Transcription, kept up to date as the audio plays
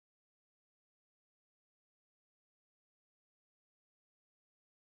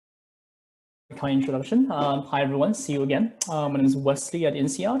kind introduction. Hi, everyone. See you again. My name is Wesley at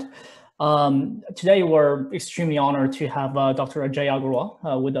INSEAD. Today, we're extremely honored to have Dr. Ajay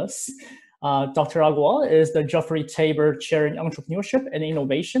Agrawal with us. Dr. Agrawal is the Geoffrey Tabor Chair in Entrepreneurship and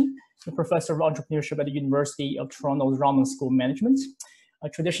Innovation, the Professor of Entrepreneurship at the University of Toronto's Raman School of Management.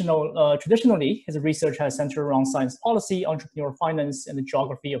 Traditionally, his research has centered around science policy, entrepreneurial finance, and the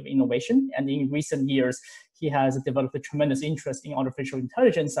geography of innovation. And in recent years, he has developed a tremendous interest in artificial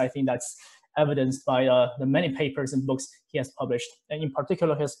intelligence. I think that's evidenced by the many papers and books he has published. And in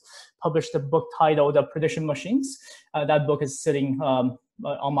particular, he has published a book titled Prediction Machines. That book is sitting on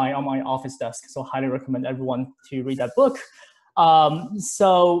my office desk, so highly recommend everyone to read that book.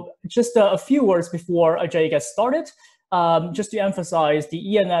 So just a few words before Ajay gets started. Just to emphasize,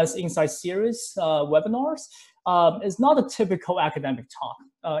 the ENS Insight Series webinars is not a typical academic talk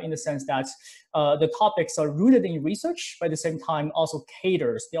in the sense that the topics are rooted in research, but at the same time they also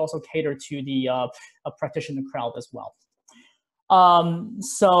cater to the practitioner crowd as well.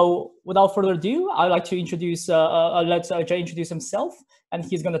 So without further ado, I'd like to introduce, let Ajay introduce himself, and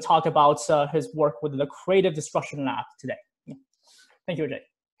he's going to talk about his work with the Creative Destruction Lab today. Thank you, Ajay.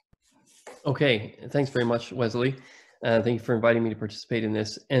 Okay, thanks very much, Wesley. Thank you for inviting me to participate in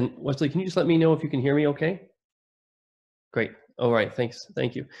this. And Wesley, can you just let me know if you can hear me okay? Great. All right, thanks.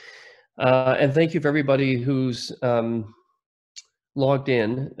 Thank you. And thank you for everybody who's logged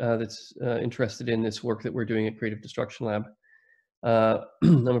in that's interested in this work that we're doing at Creative Destruction Lab.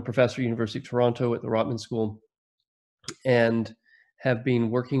 I'm a professor at University of Toronto at the Rotman School and have been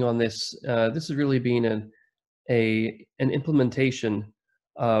working on this. This has really been an implementation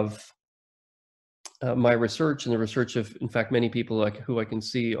of my research and the research of, in fact, many people who I can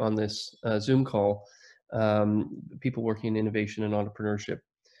see on this Zoom call, people working in innovation and entrepreneurship.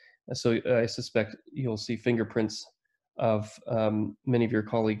 So I suspect you'll see fingerprints of many of your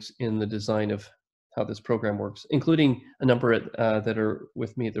colleagues in the design of how this program works, including a number that are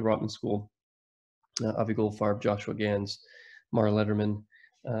with me at the Rotman School, Avi Goldfarb, Joshua Gans, Mara Letterman,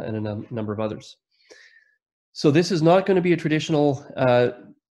 and a number of others. So this is not going to be a traditional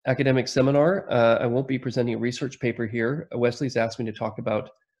academic seminar. I won't be presenting a research paper here. Wesley's asked me to talk about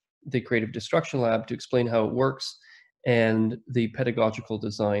the Creative Destruction Lab to explain how it works and the pedagogical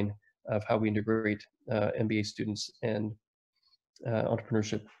design of how we integrate MBA students and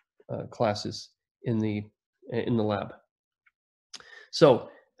entrepreneurship classes in the lab. So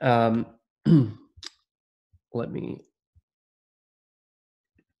let me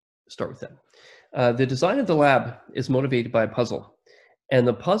start with that. The design of the lab is motivated by a puzzle. And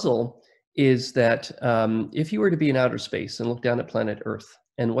the puzzle is that if you were to be in outer space and look down at planet Earth,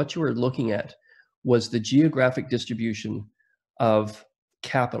 and what you were looking at was the geographic distribution of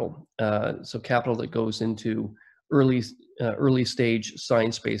capital, so capital that goes into early stage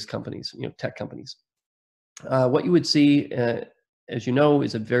science-based companies, tech companies. What you would see, as you know,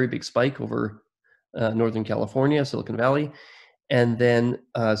 is a very big spike over Northern California, Silicon Valley, and then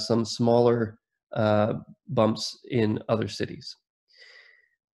some smaller bumps in other cities.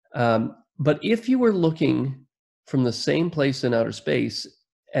 But if you were looking from the same place in outer space,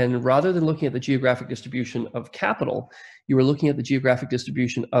 and rather than looking at the geographic distribution of capital, you were looking at the geographic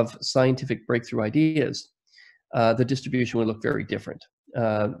distribution of scientific breakthrough ideas, the distribution would look very different.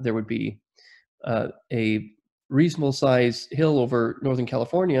 There would be a reasonable size hill over Northern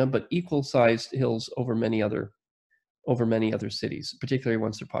California, but equal sized hills over many other cities, particularly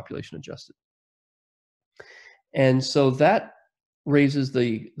once they're population adjusted. And so that raises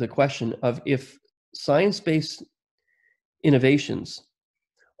the question of, if science-based innovations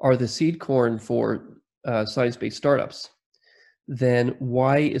are the seed corn for science-based startups, then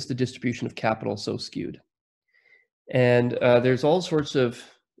why is the distribution of capital so skewed? And there's all sorts of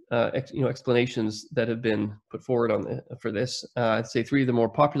explanations that have been put forward for this. I'd say three of the more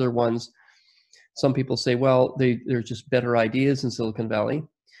popular ones. Some people say, well, they're just better ideas in Silicon Valley.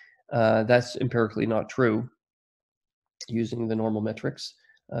 That's empirically not true, using the normal metrics,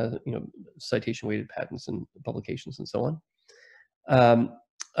 citation-weighted patents and publications and so on.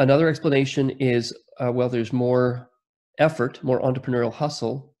 Another explanation is, well, there's more effort, more entrepreneurial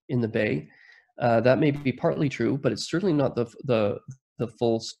hustle in the Bay. That may be partly true, but it's certainly not the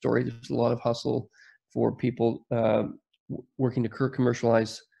full story. There's a lot of hustle for people working to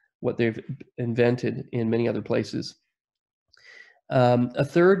commercialize what they've invented in many other places. A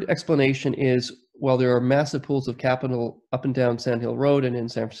third explanation is, well, there are massive pools of capital up and down Sand Hill Road and in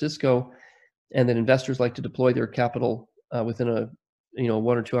San Francisco, and that investors like to deploy their capital within a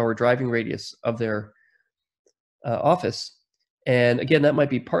 1 or 2 hour driving radius of their office. And again, that might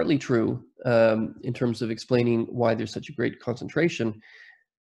be partly true in terms of explaining why there's such a great concentration.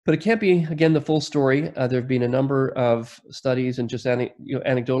 But it can't be, again, the full story. There have been a number of studies and just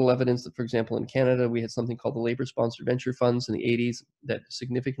anecdotal evidence that, for example, in Canada, we had something called the labor-sponsored venture funds in the 80s that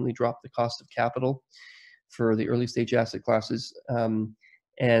significantly dropped the cost of capital for the early stage asset classes,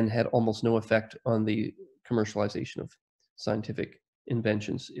 and had almost no effect on the commercialization of scientific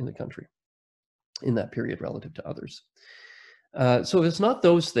inventions in the country in that period relative to others. So it's not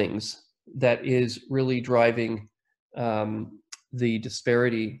those things that is really driving the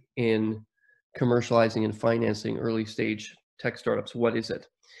disparity in commercializing and financing early stage tech startups. What is it?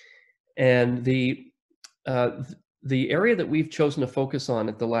 And the area that we've chosen to focus on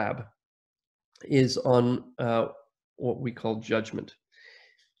at the lab is on what we call judgment.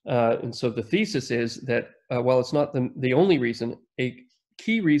 And so the thesis is that while it's not the only reason, a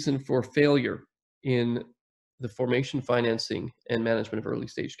key reason for failure in the formation, financing, and management of early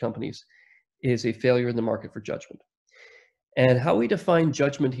stage companies is a failure in the market for judgment. And how we define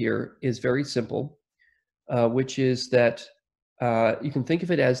judgment here is very simple, which is that you can think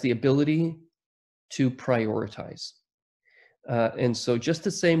of it as the ability to prioritize. And so just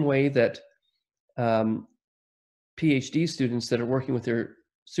the same way that PhD students that are working with their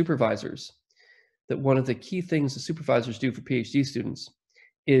supervisors, that one of the key things the supervisors do for PhD students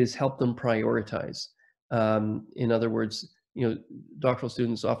is help them prioritize. In other words, doctoral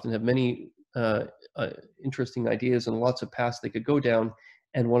students often have many interesting ideas and lots of paths they could go down,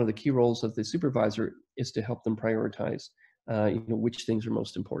 and one of the key roles of the supervisor is to help them prioritize which things are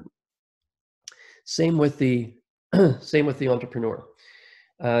most important. Same with the entrepreneur.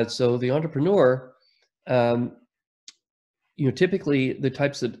 So the entrepreneur, typically the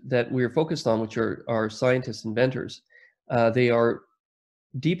types that we're focused on, which are scientists, inventors, they are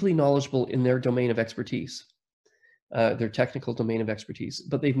deeply knowledgeable in their domain of expertise, their technical domain of expertise,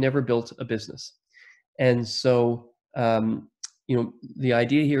 but they've never built a business. And so, the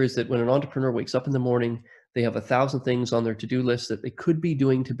idea here is that when an entrepreneur wakes up in the morning, they have 1,000 things on their to-do list that they could be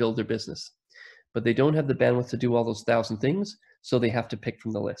doing to build their business, but they don't have the bandwidth to do all those 1,000 things, so they have to pick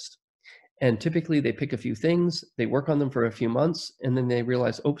from the list. And typically they pick a few things, they work on them for a few months, and then they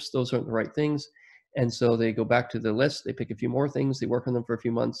realize, oops, those aren't the right things. And so they go back to the list, they pick a few more things, they work on them for a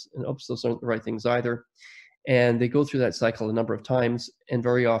few months, and oops, those aren't the right things either. And they go through that cycle a number of times, and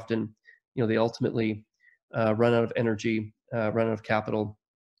very often, they ultimately run out of energy, run out of capital,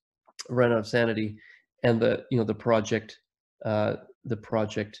 run out of sanity, and the project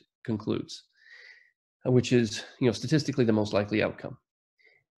concludes, which is statistically the most likely outcome.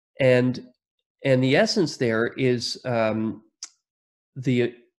 And the essence there is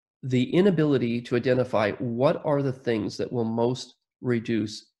the inability to identify what are the things that will most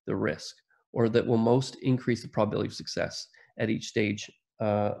reduce the risk, or that will most increase the probability of success at each stage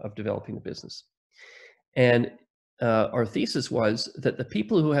of developing the business. And our thesis was that the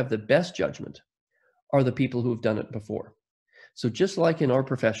people who have the best judgment are the people who have done it before. So just like in our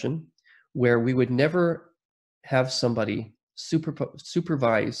profession, where we would never have somebody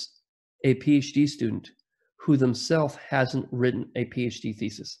supervise a PhD student who themselves hasn't written a PhD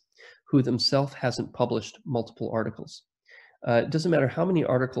thesis, who themselves hasn't published multiple articles. It doesn't matter how many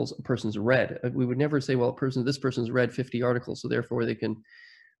articles a person's read. We would never say, well, this person's read 50 articles, so therefore they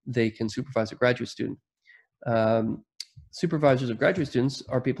can supervise a graduate student. Supervisors of graduate students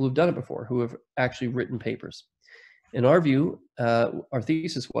are people who've done it before, who have actually written papers. In our view, our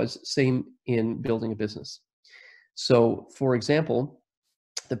thesis was same in building a business. So, for example,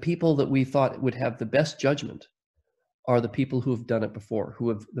 the people that we thought would have the best judgment are the people who have done it before, who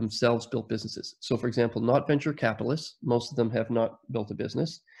have themselves built businesses. So, for example, not venture capitalists, most of them have not built a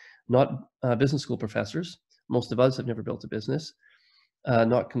business, not business school professors, most of us have never built a business,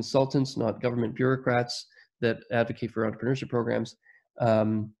 not consultants, not government bureaucrats that advocate for entrepreneurship programs,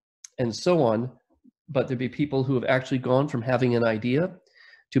 and so on. But there'd be people who have actually gone from having an idea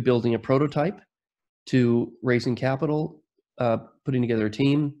to building a prototype, to raising capital, putting together a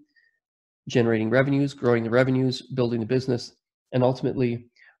team, generating revenues, growing the revenues, building the business, and ultimately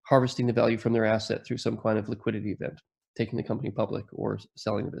harvesting the value from their asset through some kind of liquidity event, taking the company public or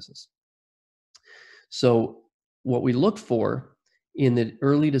selling the business. So what we looked for in the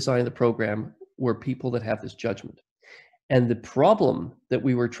early design of the program were people that have this judgment. And the problem that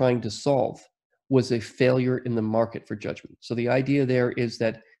we were trying to solve was a failure in the market for judgment. So the idea there is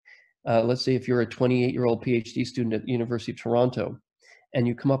that, let's say if you're a 28-year-old PhD student at the University of Toronto, and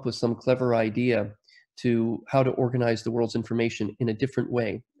you come up with some clever idea to how to organize the world's information in a different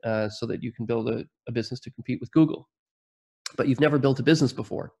way, so that you can build a business to compete with Google, but you've never built a business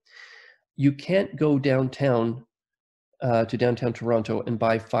before. You can't go downtown to downtown Toronto and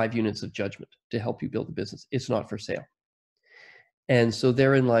buy 5 units of judgment to help you build a business. It's not for sale. And so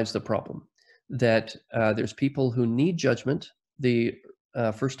therein lies the problem, that there's people who need judgment, the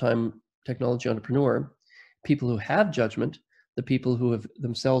first-time technology entrepreneur, people who have judgment, the people who have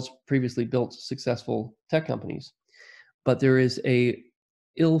themselves previously built successful tech companies. But there is a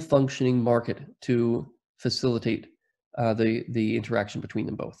ill-functioning market to facilitate the interaction between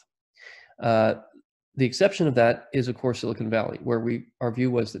them both. The exception of that is, of course, Silicon Valley, where our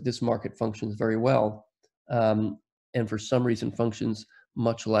view was that this market functions very well, and for some reason functions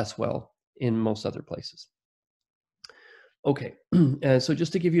much less well in most other places. Okay, and so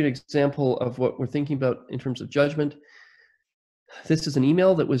just to give you an example of what we're thinking about in terms of judgment, this is an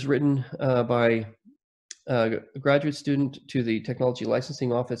email that was written by a graduate student to the technology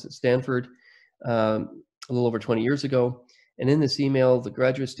licensing office at Stanford a little over 20 years ago. And in this email, the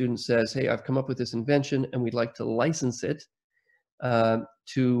graduate student says, hey, I've come up with this invention and we'd like to license it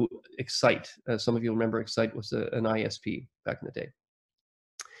to Excite. Some of you remember Excite was an ISP back in the day.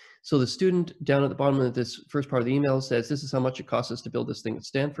 So the student down at the bottom of this first part of the email says, this is how much it costs us to build this thing at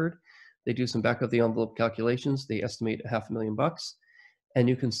Stanford. They do some back of the envelope calculations. They estimate $500,000. And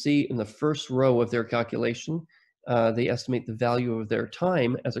you can see in the first row of their calculation, they estimate the value of their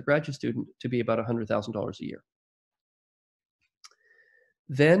time as a graduate student to be about $100,000 a year.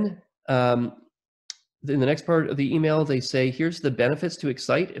 Then in the next part of the email, they say, here's the benefits to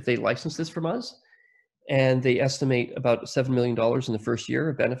Excite if they license this from us. And they estimate about $7 million in the first year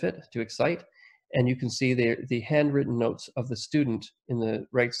of benefit to Excite. And you can see the handwritten notes of the student in the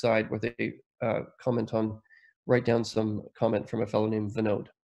right side where they write down some comment from a fellow named Vinod.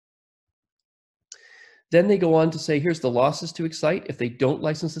 Then they go on to say, here's the losses to Excite if they don't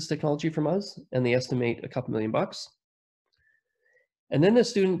license this technology from us, and they estimate a couple $1,000,000. And then the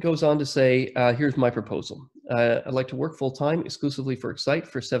student goes on to say, here's my proposal. I'd like to work full-time exclusively for Excite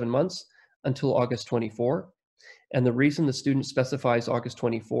for 7 months until August 24. And the reason the student specifies August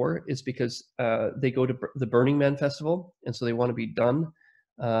 24 is because they go to the Burning Man festival, and so they want to be done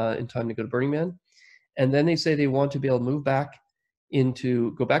in time to go to Burning Man. And then they say they want to be able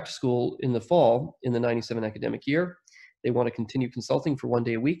to go back to school in the fall in the 97 academic year. They want to continue consulting for 1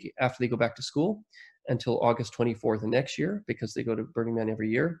 day a week after they go back to school until August 24th the next year, because they go to Burning Man every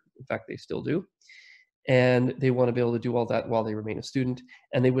year. In fact, they still do. And they want to be able to do all that while they remain a student.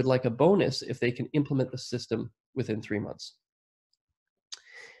 And they would like a bonus if they can implement the system within 3 months.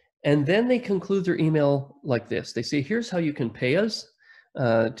 And then they conclude their email like this. They say, here's how you can pay us.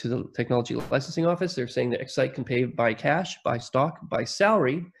 To the technology licensing office. They're saying that Excite can pay by cash, by stock, by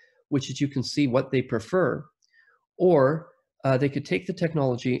salary, which is you can see what they prefer, or they could take the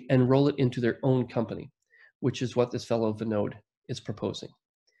technology and roll it into their own company, which is what this fellow Vinod is proposing.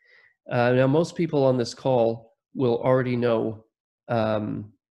 Now, most people on this call will already know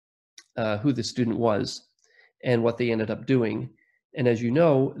who the student was and what they ended up doing. And as you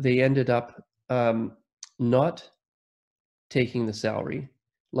know, they ended up not taking the salary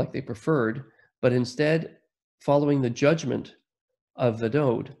like they preferred, but instead following the judgment of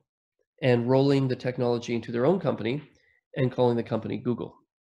Vinod and rolling the technology into their own company and calling the company Google.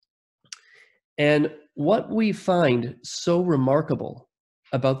 And what we find so remarkable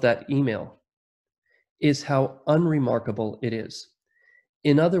about that email is how unremarkable it is.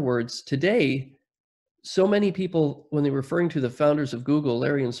 In other words, today, so many people, when they're referring to the founders of Google,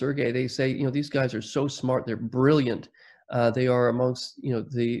 Larry and Sergey, they say, you know, these guys are so smart, they're brilliant. They are amongst, you know,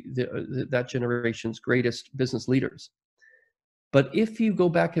 that generation's greatest business leaders. But if you go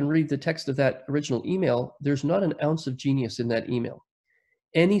back and read the text of that original email, there's not an ounce of genius in that email.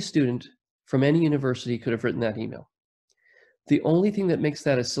 Any student from any university could have written that email. The only thing that makes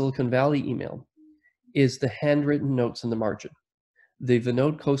that a Silicon Valley email is the handwritten notes in the margin, the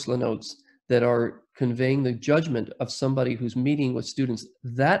Vinod Khosla notes that are conveying the judgment of somebody who's meeting with students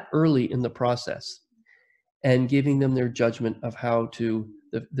that early in the process and giving them their judgment of how to,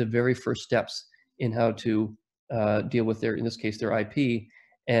 the very first steps in how to deal with their, in this case, their IP,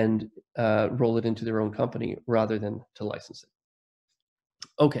 and roll it into their own company rather than to license it.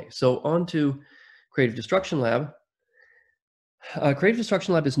 Okay, so on to Creative Destruction Lab. Creative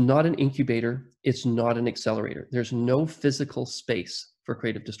Destruction Lab is not an incubator. It's not an accelerator. There's no physical space for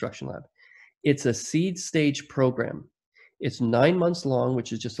Creative Destruction Lab. It's a seed stage program. It's 9 months long,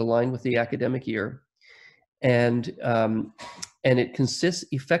 which is just aligned with the academic year. And it consists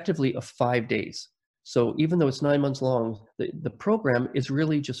effectively of 5 days. So even though it's 9 months long, the program is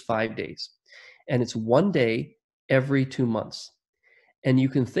really just 5 days. And it's 1 day every 2 months. And you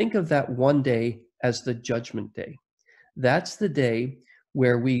can think of that 1 day as the judgment day. That's the day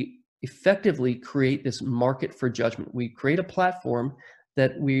where we effectively create this market for judgment. We create a platform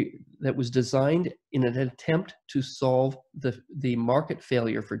that that was designed in an attempt to solve the market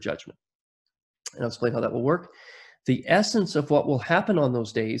failure for judgment. And I'll explain how that will work. The essence of what will happen on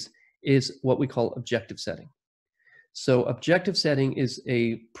those days is what we call objective setting. So objective setting is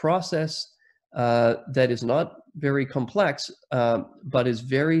a process that is not very complex, but is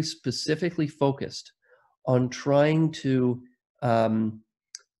very specifically focused on trying to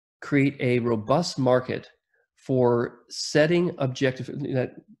create a robust market for setting objective.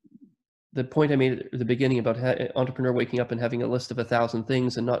 The point I made at the beginning about entrepreneur waking up and having a list of 1,000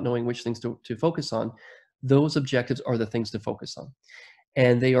 things and not knowing which things to focus on, those objectives are the things to focus on.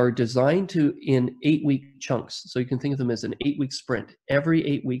 And they are designed to in 8-week chunks. So you can think of them as an 8-week sprint. Every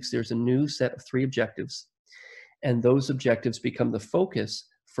 8 weeks, there's a new set of 3 objectives. And those objectives become the focus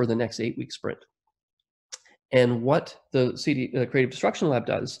for the next 8-week sprint. And what the Creative Destruction Lab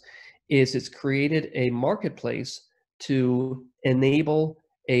does is it's created a marketplace to enable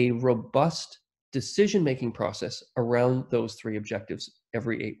a robust decision-making process around those 3 objectives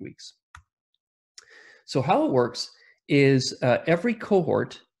every 8 weeks. So how it works is every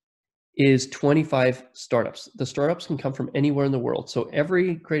cohort is 25 startups. The startups can come from anywhere in the world. So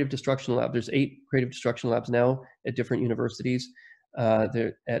every Creative Destruction Lab, there's 8 Creative Destruction Labs now at different universities.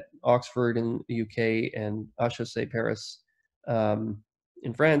 They're at Oxford in the UK and HEC Paris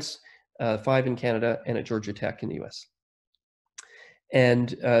in France, 5 in Canada, and at Georgia Tech in the US.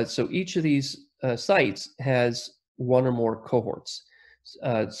 And so each of these sites has 1 or more cohorts.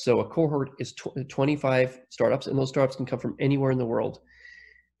 So a cohort is 25 startups, and those startups can come from anywhere in the world.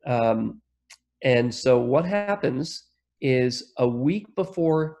 And so what happens is a week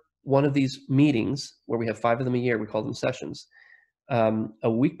before one of these meetings, where we have 5 of them a year, we call them sessions, a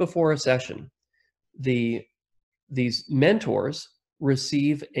week before a session, these mentors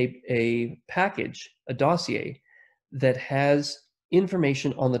receive a package, a dossier, that has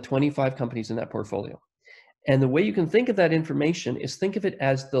information on the 25 companies in that portfolio. And the way you can think of that information is think of it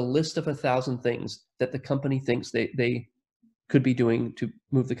as the list of 1,000 things that the company thinks they could be doing to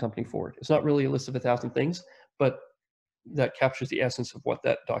move the company forward. It's not really a list of 1,000 things, but that captures the essence of what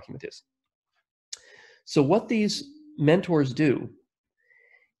that document is. So what these mentors do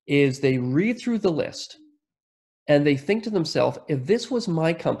is they read through the list and they think to themselves, if this was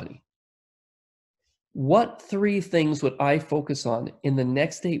my company, what 3 things would I focus on in the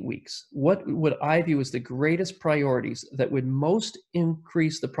next 8 weeks? What would I view as the greatest priorities that would most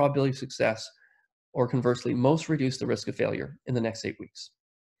increase the probability of success, or conversely, most reduce the risk of failure in the next 8 weeks?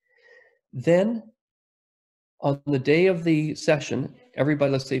 Then, on the day of the session,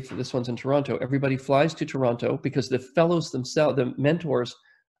 everybody, let's say for this one's in Toronto, everybody flies to Toronto because the fellows themselves, the mentors,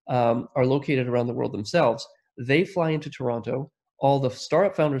 are located around the world themselves. They fly into Toronto. All the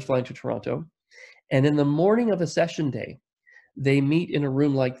startup founders fly into Toronto. And in the morning of a session day, they meet in a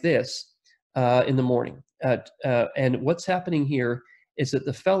room like this in the morning. And what's happening here is that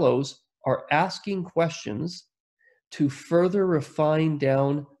the fellows are asking questions to further refine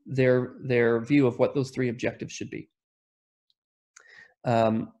down their view of what those 3 objectives should be.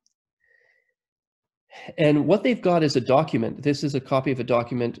 And what they've got is a document. This is a copy of a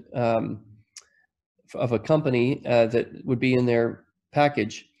document of a company that would be in their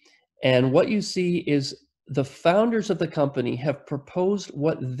package. And what you see is the founders of the company have proposed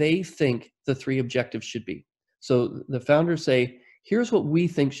what they think the 3 objectives should be. So the founders say, here's what we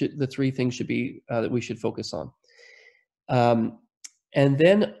think the 3 things should be that we should focus on. And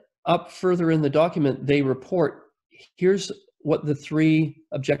then up further in the document, they report, here's what the 3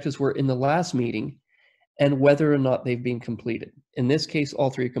 objectives were in the last meeting and whether or not they've been completed. In this case,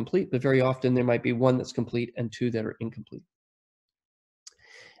 all 3 are complete, but very often there might be 1 that's complete and 2 that are incomplete.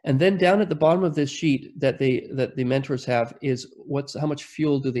 And then down at the bottom of this sheet that the mentors have is how much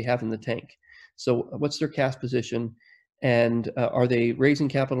fuel do they have in the tank? So what's their cash position, and are they raising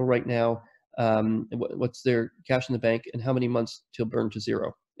capital right now? What's their cash in the bank, and how many months till burn to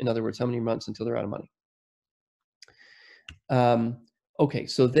 0? In other words, how many months until they're out of money? Okay,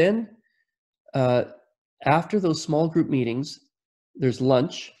 so then after those small group meetings, there's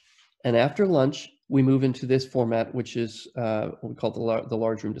lunch, and after lunch, we move into this format, which is what we call the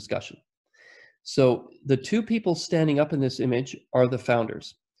large room discussion. So the 2 people standing up in this image are the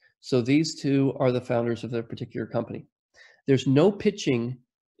founders. So these 2 are the founders of their particular company. There's no pitching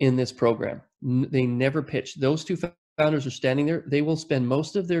in this program. They never pitch. Those 2 founders are standing there. They will spend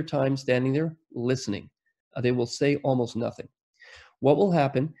most of their time standing there listening. They will say almost nothing. What will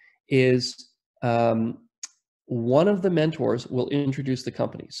happen is one of the mentors will introduce the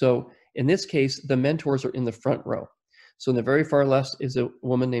company. So in this case, the mentors are in the front row. So in the very far left is a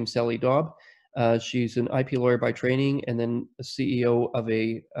woman named Sally Daub. She's an IP lawyer by training and then a CEO of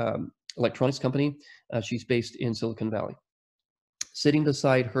a electronics company. She's based in Silicon Valley. Sitting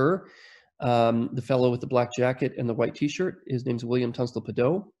beside her, the fellow with the black jacket and the white t-shirt, his name's William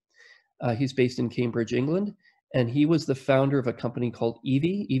Tunstall-Padot. He's based in Cambridge, England, and he was the founder of a company called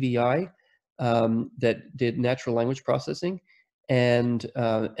EVI, that did natural language processing, and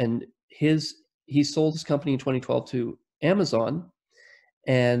he sold his company in 2012 to Amazon,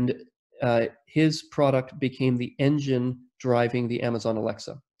 and his product became the engine driving the Amazon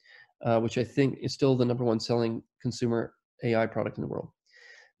Alexa, which I think is still the #1 selling consumer AI product in the world.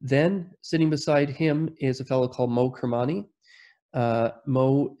 Then sitting beside him is a fellow called Mo Kermani.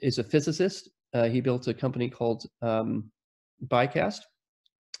 Mo is a physicist. He built a company called Bycast,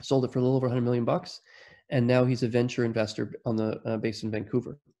 sold it for a little over $100 million, and now he's a venture investor on the based in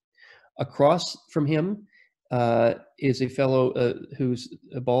Vancouver. Across from him is a fellow who's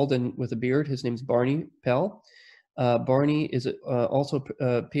bald and with a beard. His name's Barney Pell. Barney is also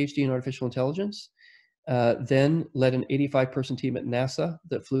a PhD in artificial intelligence, then led an 85-person team at NASA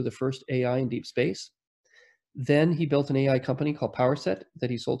that flew the first AI in deep space. Then he built an AI company called PowerSet that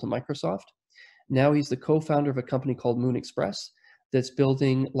he sold to Microsoft. Now he's the co-founder of a company called Moon Express that's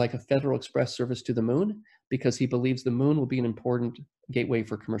building like a Federal Express service to the moon because he believes the moon will be an important gateway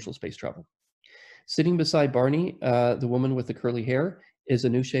for commercial space travel. Sitting beside Barney, the woman with the curly hair, is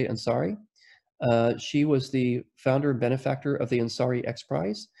Anousheh Ansari. She was the founder and benefactor of the Ansari X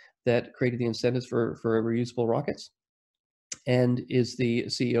Prize that created the incentives for reusable rockets, and is the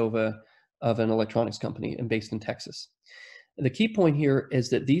CEO of an electronics company and based in Texas. The key point here is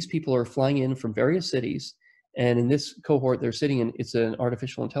that these people are flying in from various cities, and in this cohort they're sitting in, it's an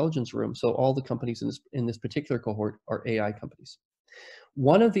artificial intelligence room, so all the companies in this particular cohort are AI companies.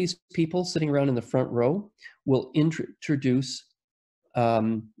 One of these people sitting around in the front row will introduce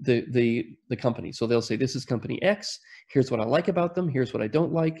the company. So they'll say, this is company X, here's what I like about them, here's what I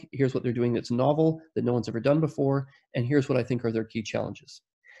don't like, here's what they're doing that's novel, that no one's ever done before, and here's what I think are their key challenges.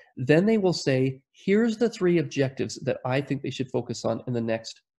 Then they will say, here's the 3 objectives that I think they should focus on in the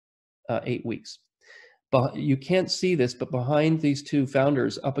next 8 weeks. But you can't see this, but behind these 2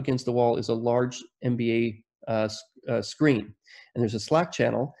 founders up against the wall is a large MBA screen. And there's a Slack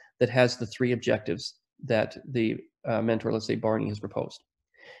channel that has the 3 objectives that the mentor, let's say Barney, has proposed.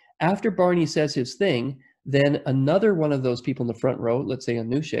 After Barney says his thing, then another one of those people in the front row, let's say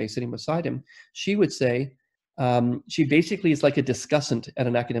Anousheh sitting beside him, she would say, she basically is like a discussant at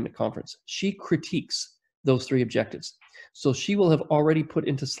an academic conference. She critiques those 3 objectives. So she will have already put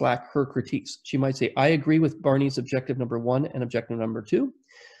into Slack her critiques. She might say, I agree with Barney's objective #1 and objective #2,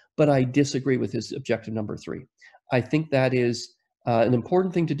 but I disagree with his objective #3. I think that is an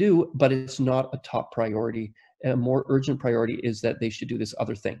important thing to do, but it's not a top priority. A more urgent priority is that they should do this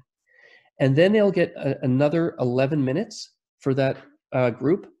other thing. And then they'll get another 11 minutes for that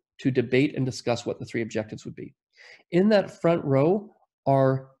group to debate and discuss what the 3 objectives would be. In that front row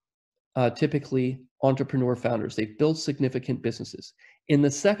are typically entrepreneur founders. They've built significant businesses. In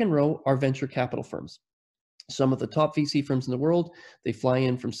the second row are venture capital firms. Some of the top VC firms in the world, they fly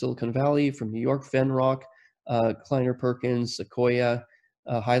in from Silicon Valley, from New York, Venrock, Kleiner Perkins, Sequoia,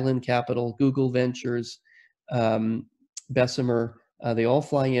 Highland Capital, Google Ventures, Bessemer. They all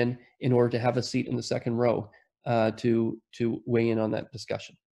fly in order to have a seat in the second row to weigh in on that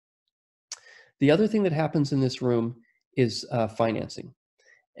discussion. The other thing that happens in this room is financing.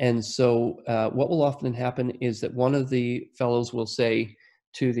 And so what will often happen is that one of the fellows will say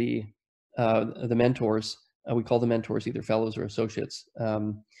to the mentors, we call the mentors either fellows or associates,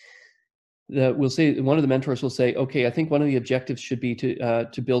 we'll say, one of the mentors will say, okay, I think one of the objectives should be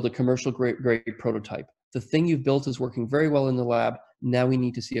to build a commercial grade prototype. The thing you've built is working very well in the lab. Now we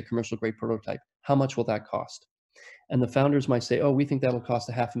need to see a commercial grade prototype. How much will that cost? And the founders might say, oh, we think that'll cost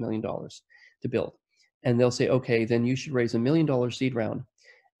 $500,000 to build. And they'll say, okay, then you should raise $1 million seed round,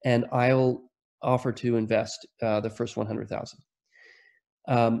 and I'll offer to invest the first 100,000.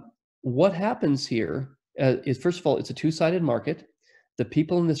 What happens here is, first of all, it's a 2-sided market. The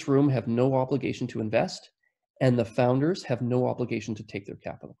people in this room have no obligation to invest, and the founders have no obligation to take their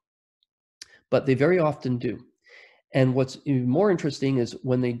capital. But they very often do. And what's even more interesting is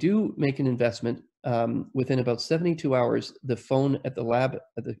when they do make an investment, within about 72 hours, the phone at the lab,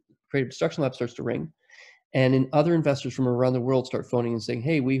 at the Creative Destruction Lab, starts to ring. And other investors from around the world start phoning and saying,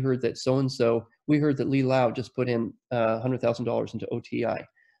 hey, we heard that so-and-so, we heard that Lee Lau just put in $100,000 into OTI.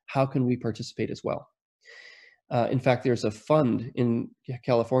 How can we participate as well? In fact, there's a fund in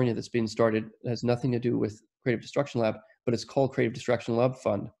California that's been started that has nothing to do with Creative Destruction Lab, but it's called Creative Destruction Lab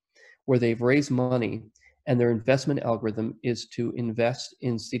Fund, where they've raised money, and their investment algorithm is to invest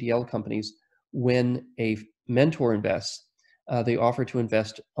in CDL companies when a mentor invests, they offer to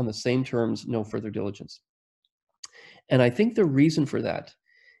invest on the same terms, no further diligence. And I think the reason for that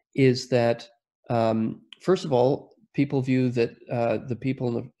is that, first of all, people view that the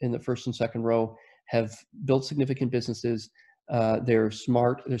people in the first and second row have built significant businesses. They're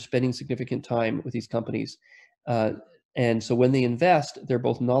smart. They're spending significant time with these companies. And so when they invest, they're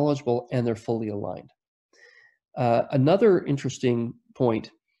both knowledgeable and they're fully aligned. Another interesting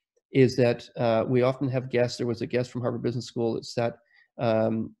point is that we often have guests. There was a guest from Harvard Business School that sat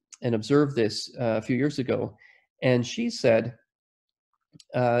and observed this a few years ago. And she said,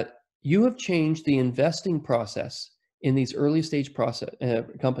 you have changed the investing process in these early stage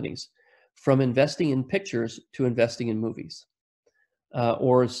companies from investing in pictures to investing in movies.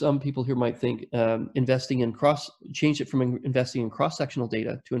 Or some people here might think change it from investing in cross-sectional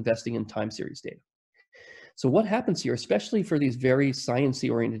data to investing in time series data. So what happens here, especially for these very sciencey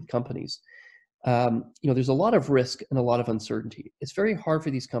oriented companies, there's a lot of risk and a lot of uncertainty. It's very hard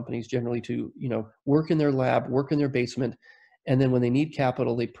for these companies generally to, work in their lab, work in their basement, and then when they need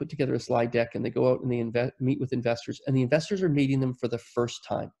capital, they put together a slide deck and they go out and they meet with investors, and the investors are meeting them for the first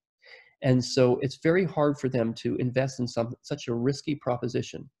time. And so it's very hard for them to invest in such a risky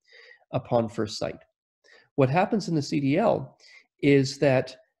proposition upon first sight. What happens in the CDL is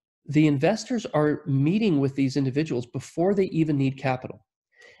that the investors are meeting with these individuals before they even need capital.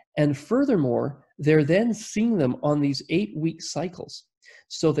 And furthermore, they're then seeing them on these 8-week cycles,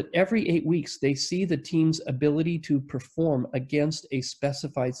 so that every 8 weeks they see the team's ability to perform against a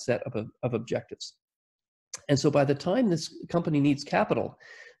specified set of objectives. And so by the time this company needs capital,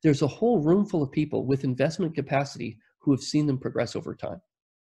 there's a whole room full of people with investment capacity who have seen them progress over time.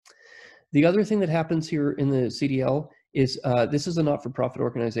 The other thing that happens here in the CDL is this is a not-for-profit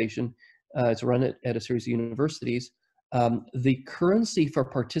organization. It's run at a series of universities. The currency for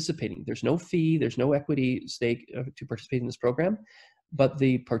participating, there's no fee, there's no equity stake to participate in this program, but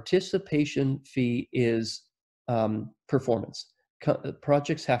the participation fee is performance.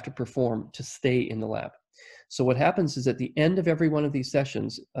 Projects have to perform to stay in the lab. So what happens is at the end of every one of these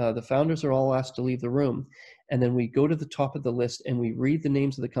sessions, the founders are all asked to leave the room, and then we go to the top of the list and we read the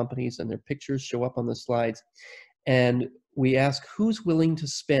names of the companies and their pictures show up on the slides. And we ask who's willing to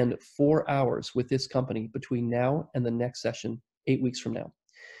spend 4 hours with this company between now and the next session, 8 weeks from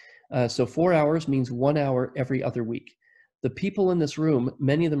now. So 4 hours means 1 hour every other week. The people in this room,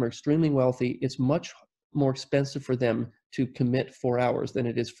 many of them are extremely wealthy. It's much more expensive for them to commit 4 hours than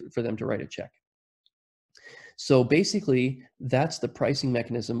it is for them to write a check. So basically, that's the pricing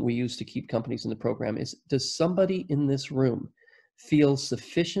mechanism we use to keep companies in the program is, does somebody in this room feel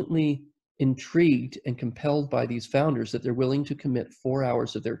sufficiently intrigued and compelled by these founders that they're willing to commit 4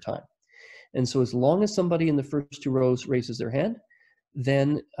 hours of their time? And so as long as somebody in the first 2 rows raises their hand,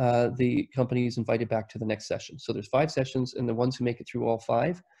 then the company is invited back to the next session. So there's 5 sessions, and the ones who make it through all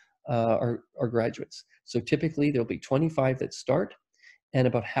 5 are graduates. So typically there'll be 25 that start, and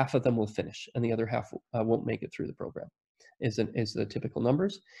about half of them will finish, and the other half won't make it through the program, is the typical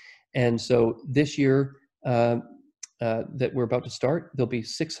numbers. And so this year that we're about to start, there'll be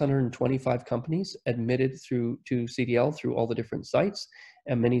 625 companies admitted to CDL through all the different sites,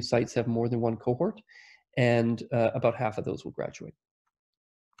 and many sites have more than one cohort, and about half of those will graduate.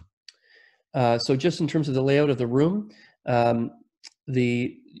 So just in terms of the layout of the room,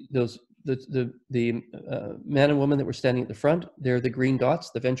 the man and woman that were standing at the front, they're the green dots,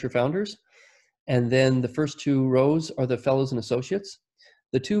 the venture founders. And then the first 2 rows are the fellows and associates.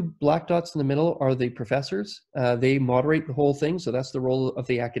 The 2 black dots in the middle are the professors. They moderate the whole thing. So that's the role of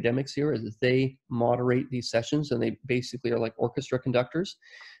the academics here, is that they moderate these sessions, and they basically are like orchestra conductors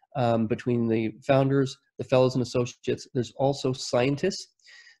between the founders, the fellows and associates. There's also scientists.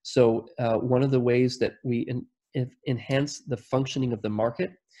 So one of the ways that we enhance the functioning of the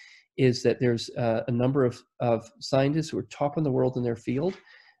market is that there's a number of scientists who are top in the world in their field.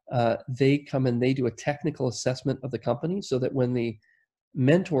 They come and they do a technical assessment of the company, so that when the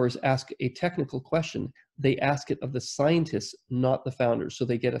mentors ask a technical question, they ask it of the scientists, not the founders. So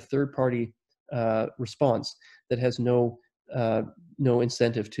they get a third-party response that has no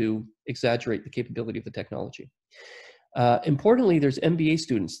incentive to exaggerate the capability of the technology. Importantly, there's MBA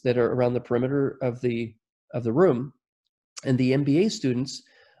students that are around the perimeter of the room, and the MBA students,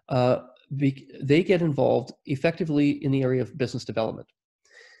 they get involved effectively in the area of business development.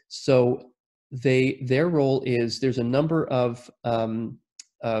 So their role is, there's a number of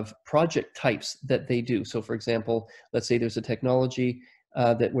project types that they do. So for example, let's say there's a technology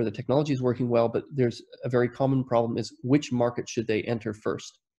where the technology is working well, but there's a very common problem is, which market should they enter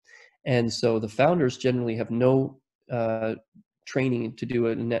first? And so the founders generally have no training to do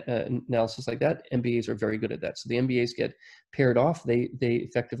an analysis like that. MBAs are very good at that. So the MBAs get paired off. They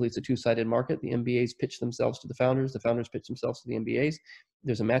effectively, it's a two-sided market. The MBAs pitch themselves to the founders pitch themselves to the MBAs.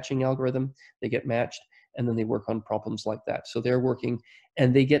 There's a matching algorithm. They get matched, and then they work on problems like that. So they're working,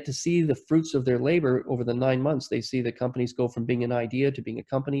 and they get to see the fruits of their labor over the 9 months. They see the companies go from being an idea to being a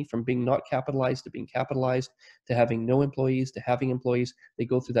company, from being not capitalized to being capitalized, to having no employees, to having employees. They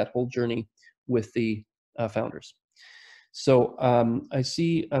go through that whole journey with the founders. So I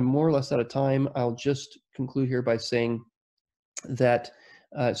see I'm more or less out of time. I'll just conclude here by saying that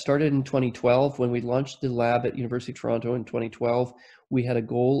it started in 2012 when we launched the lab at University of Toronto in 2012. We had a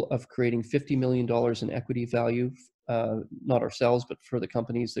goal of creating $50 million in equity value, not ourselves, but for the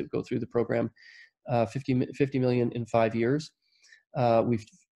companies that go through the program, 50 million in 5 years. We've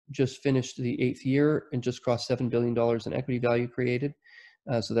just finished the 8th year and just crossed $7 billion in equity value created.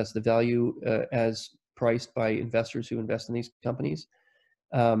 So that's the value as priced by investors who invest in these companies,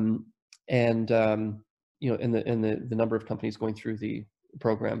 you know, and the number of companies going through the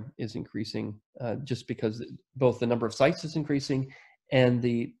program is increasing, just because both the number of sites is increasing and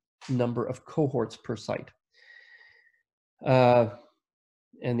the number of cohorts per site. And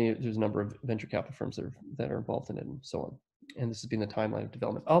there's a number of venture capital firms that are involved in it, and so on. And this has been the timeline of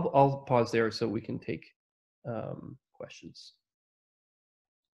development. I'll pause there so we can take questions.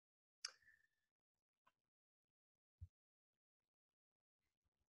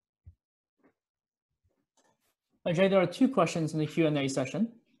 Ajay, there are 2 questions in the Q&A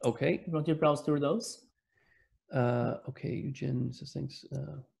session. Okay. You want to browse through those? Okay, Eugene says thanks.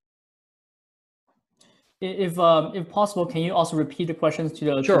 If possible, can you also repeat the questions to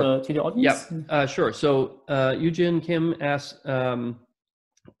the Sure. to the audience? Yeah, sure. So Eugene Kim asks,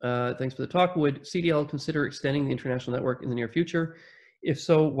 thanks for the talk. Would CDL consider extending the international network in the near future? If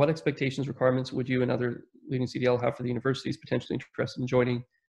so, what expectations, requirements would you and other leading CDL have for the universities potentially interested in joining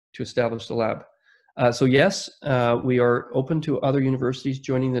to establish the lab? So yes, we are open to other universities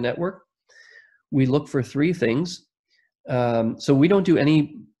joining the network. We look for 3 things. So we don't do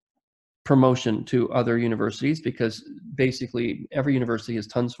any promotion to other universities because basically every university has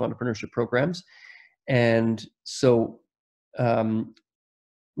tons of entrepreneurship programs. And so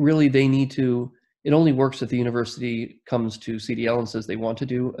really they need to, it only works if the university comes to CDL and says they want to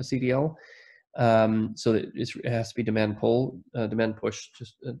do a CDL. So that it has to be demand pull, demand push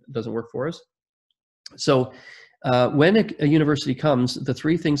just doesn't work for us. So when a university comes, the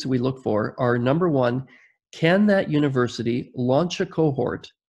 3 things that we look for are, number 1, can that university launch a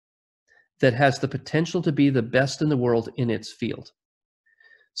cohort that has the potential to be the best in the world in its field?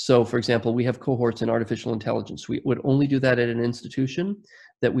 So for example, we have cohorts in artificial intelligence. We would only do that at an institution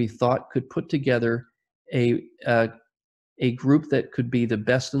that we thought could put together a group that could be the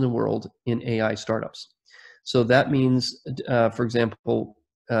best in the world in AI startups. So that means, for example,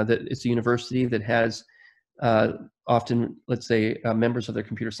 that it's a university that has often, let's say, members of their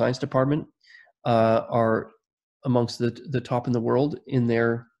computer science department are amongst the top in the world in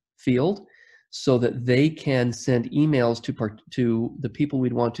their field, so that they can send emails to the people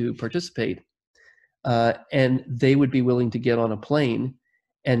we'd want to participate, and they would be willing to get on a plane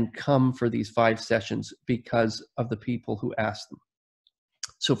and come for these 5 sessions because of the people who asked them.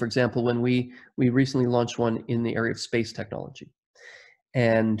 So for example, when we recently launched one in the area of space technology,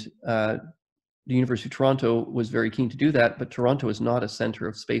 and the University of Toronto was very keen to do that, but Toronto is not a center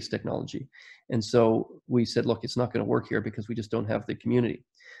of space technology. And so we said, look, it's not going to work here because we just don't have the community.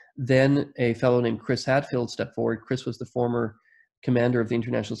 Then a fellow named Chris Hadfield stepped forward. Chris was the former commander of the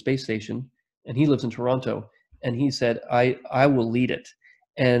International Space Station, and he lives in Toronto. And he said, I will lead it.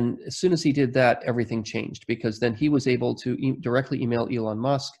 And as soon as he did that, everything changed, because then he was able to directly email Elon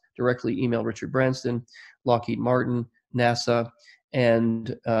Musk, directly email Richard Branson, Lockheed Martin, NASA,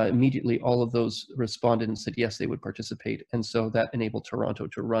 and immediately all of those responded and said yes, they would participate. And so that enabled Toronto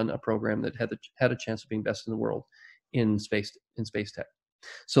to run a program that had a chance of being best in the world in space tech.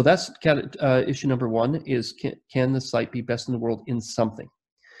 So that's issue number 1, is can the site be best in the world in something?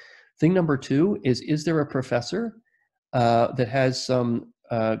 Thing number 2 is there a professor that has some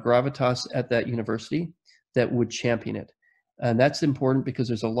gravitas at that university that would champion it? And that's important because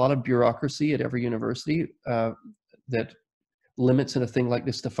there's a lot of bureaucracy at every university that limits in a thing like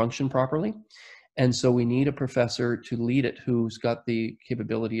this to function properly. And so we need a professor to lead it who's got the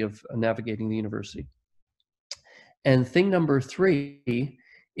capability of navigating the university. And thing number 3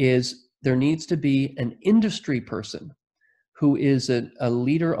 is there needs to be an industry person who is a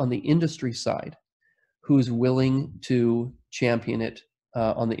leader on the industry side, who's willing to champion it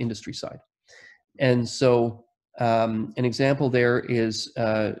on the industry side. And so an example there is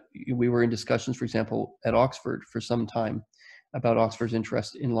we were in discussions, for example, at Oxford for some time about Oxford's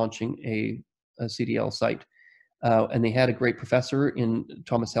interest in launching a CDL site. And they had a great professor in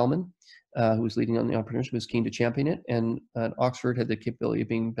Thomas Hellman, who was leading on the entrepreneurship, who was keen to champion it. And Oxford had the capability of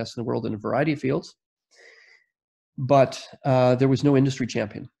being best in the world in a variety of fields. But there was no industry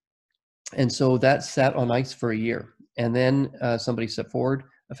champion. And so that sat on ice for a year. And then somebody stepped forward,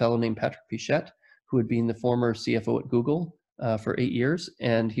 a fellow named Patrick Pichette, who had been the former CFO at Google for 8 years.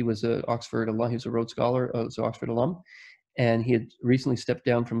 And he was an Oxford alum. He was a Rhodes Scholar, was an Oxford alum. And he had recently stepped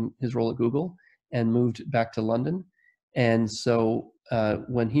down from his role at Google and moved back to London. And so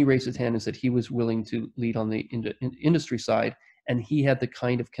when he raised his hand and said he was willing to lead on the industry side, and he had the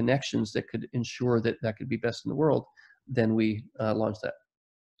kind of connections that could ensure that that could be best in the world, then we launched that.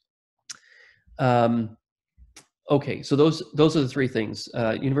 Okay, so those are the three things.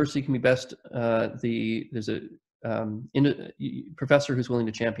 University can be best. There's a professor who's willing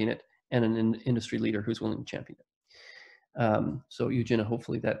to champion it, and an industry leader who's willing to champion it. So Eugenia,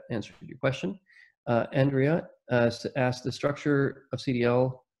 hopefully that answered your question. Andrea asked, the structure of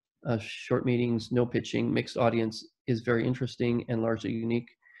CDL, short meetings, no pitching, mixed audience is very interesting and largely unique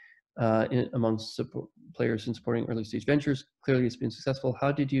amongst players in supporting early stage ventures. Clearly it's been successful.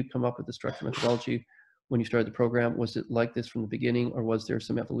 How did you come up with the structure methodology when you started the program? Was it like this from the beginning, or was there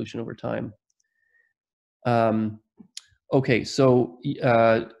some evolution over time? Okay, so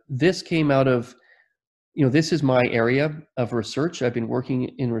this came out of, this is my area of research. I've been working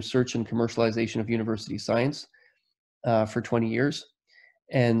in research and commercialization of university science for 20 years.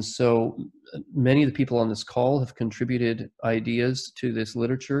 And so many of the people on this call have contributed ideas to this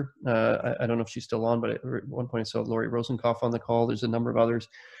literature. I don't know if she's still on, but at one point I saw Laurie Rosenkopf on the call. There's a number of others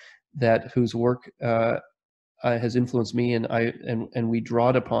whose work has influenced me, and we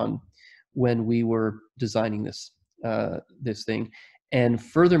drawed upon when we were designing this thing. And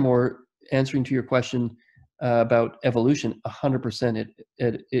furthermore, answering to your question about evolution, 100%,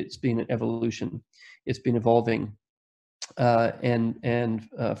 it's been an evolution. It's been evolving and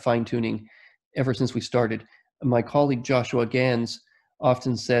fine-tuning ever since we started. My colleague Joshua Gans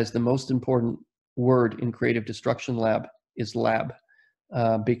often says the most important word in Creative Destruction Lab is lab,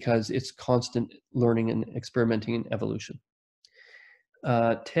 because it's constant learning and experimenting and evolution.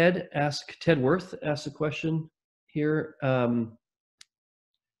 Ted Worth asked a question here.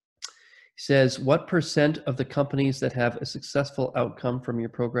 He says, what % of the companies that have a successful outcome from your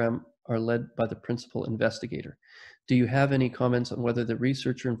program are led by the principal investigator? Do you have any comments on whether the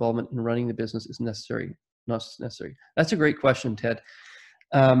researcher involvement in running the business is necessary, not necessary? That's a great question, Ted.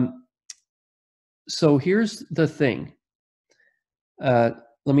 So here's the thing. Let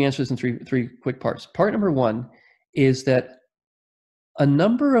me answer this in three quick parts. Part number one is that a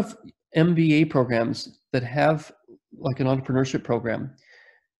number of MBA programs that have like an entrepreneurship program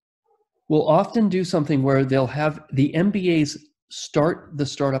will often do something where they'll have the MBAs start the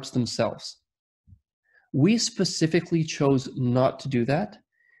startups themselves. We specifically chose not to do that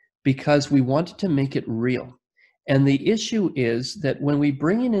because we wanted to make it real. And the issue is that when we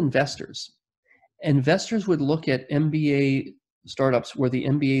bring in investors would look at MBA startups where the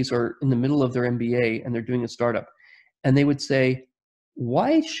MBAs are in the middle of their MBA and they're doing a startup, and they would say,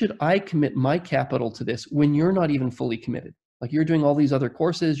 why should I commit my capital to this when you're not even fully committed? Like, you're doing all these other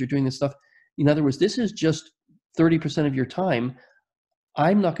courses, you're doing this stuff. In other words, this is just 30% of your time.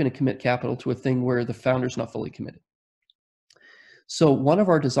 I'm not going to commit capital to a thing where the founder's not fully committed. So one of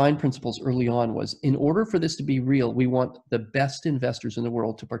our design principles early on was, in order for this to be real, we want the best investors in the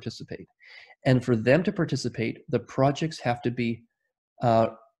world to participate. And for them to participate, the projects have to be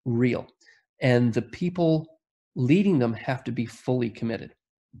real. And the people leading them have to be fully committed.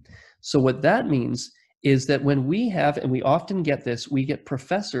 So what that means is that when we have, and we often get this, we get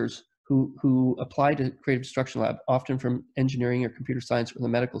professors who apply to Creative Destruction Lab, often from engineering or computer science or the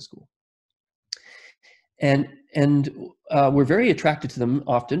medical school. And we're very attracted to them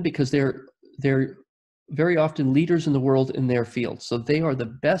often because they're very often leaders in the world in their field. So they are the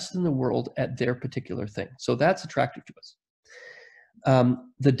best in the world at their particular thing. So that's attractive to us.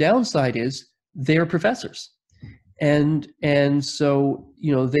 The downside is they're professors. And so,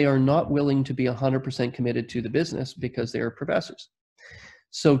 they are not willing to be 100% committed to the business because they are professors.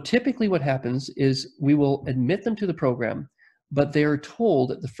 So typically what happens is we will admit them to the program, but they are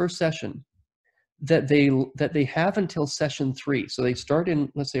told at the first session that they have until session 3. So they start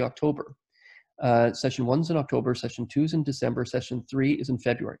in, let's say, October. Session 1's in October, session 2's in December, session 3 is in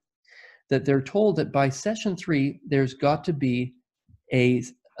February. That they're told that by session 3, there's got to be a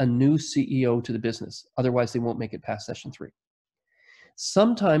new CEO to the business. Otherwise, they won't make it past session 3.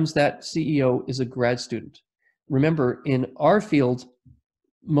 Sometimes that CEO is a grad student. Remember, in our field,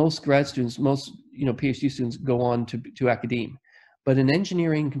 most grad students, most PhD students go on to academe. But in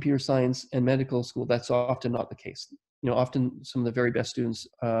engineering, computer science, and medical school, that's often not the case. You know, often some of the very best students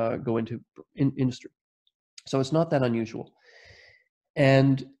go into industry. So it's not that unusual.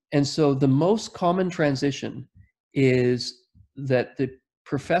 And so the most common transition is that the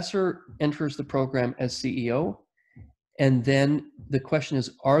professor enters the program as CEO, and then the question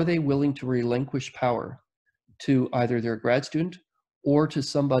is, are they willing to relinquish power to either their grad student or to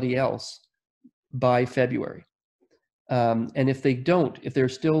somebody else by February? And if they don't, if they're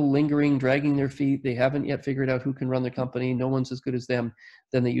still lingering, dragging their feet, they haven't yet figured out who can run the company, no one's as good as them,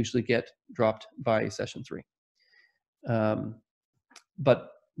 then they usually get dropped by session 3.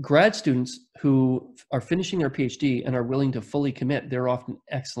 But grad students who are finishing their PhD and are willing to fully commit, they're often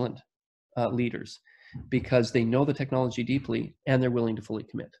excellent leaders because they know the technology deeply and they're willing to fully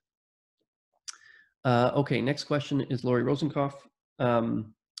commit. Okay, next question is Lori Rosenkopf.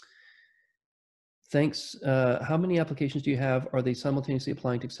 Thanks. How many applications do you have? Are they simultaneously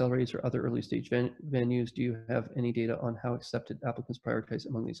applying to accelerators or other early stage venues? Do you have any data on how accepted applicants prioritize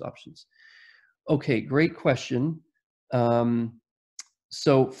among these options? Okay, great question.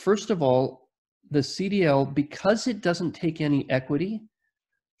 So first of all, the CDL, because it doesn't take any equity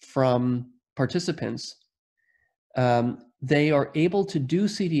from participants, they are able to do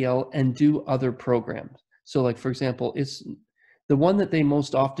CDL and do other programs. So like, for example, it's the one that they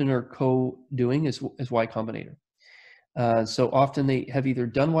most often are co-doing is Y Combinator. So often they have either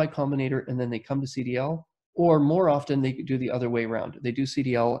done Y Combinator and then they come to CDL, or more often they do the other way around. They do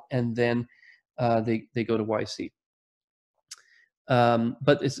CDL and then they go to YC.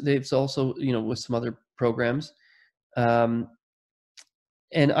 But it's also, you know, with some other programs. And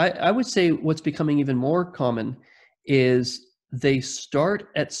I would say what's becoming even more common is they start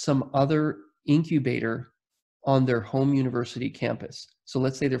at some other incubator on their home university campus. So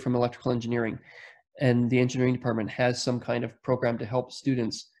let's say they're from electrical engineering and the engineering department has some kind of program to help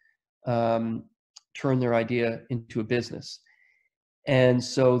students turn their idea into a business. And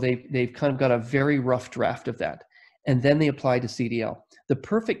so they've kind of got a very rough draft of that. And then they apply to CDL. The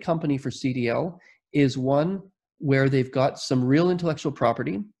perfect company for CDL is one where they've got some real intellectual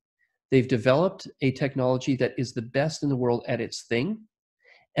property. They've developed a technology that is the best in the world at its thing,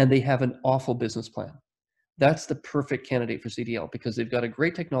 and they have an awful business plan. That's the perfect candidate for CDL because they've got a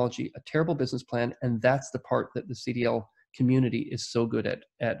great technology, a terrible business plan, and that's the part that the CDL community is so good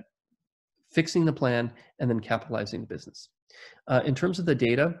at fixing the plan and then capitalizing the business. In terms of the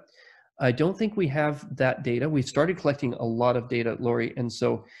data, I don't think we have that data. We've started collecting a lot of data, Lori, and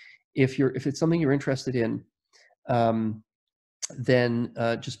so if it's something you're interested in, then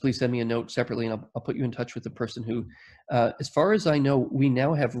just please send me a note separately and I'll put you in touch with the person who, as far as I know, we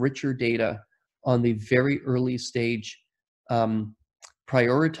now have richer data on the very early stage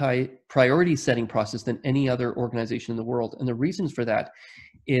priority setting process than any other organization in the world. And the reasons for that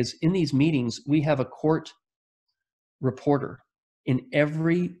is in these meetings, we have a court reporter in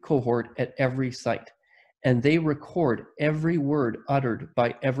every cohort at every site. And they record every word uttered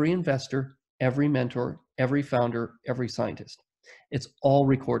by every investor, every mentor, every founder, every scientist. It's all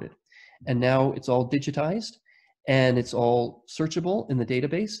recorded. And now it's all digitized and it's all searchable in the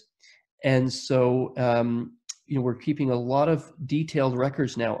database. And so, you know, we're keeping a lot of detailed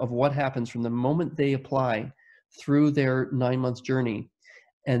records now of what happens from the moment they apply through their 9-month journey.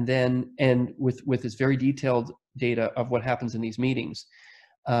 And then, and with this very detailed data of what happens in these meetings.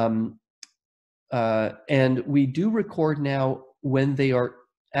 And we do record now when they are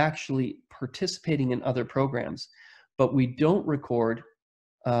actually participating in other programs, but we don't record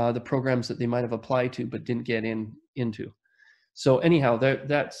the programs that they might have applied to but didn't get into. So anyhow,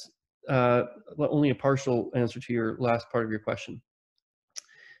 that's only a partial answer to your last part of your question.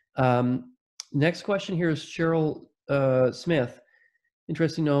 Next question here is Cheryl Smith.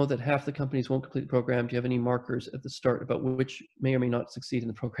 Interesting to know that half the companies won't complete the program. Do you have any markers at the start about which may or may not succeed in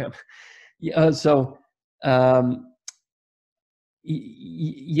the program? Yes,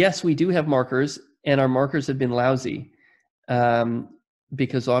 we do have markers, and our markers have been lousy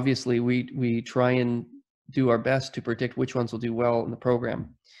because obviously we try and do our best to predict which ones will do well in the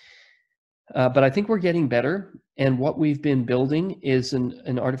program. But I think we're getting better, and what we've been building is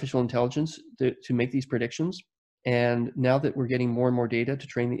an artificial intelligence to make these predictions. And now that we're getting more and more data to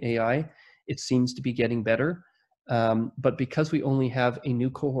train the AI, it seems to be getting better. But because we only have a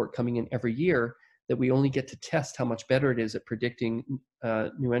new cohort coming in every year, that we only get to test how much better it is at predicting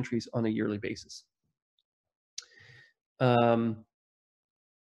new entries on a yearly basis.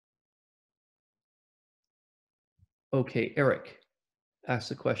 Okay, Eric asked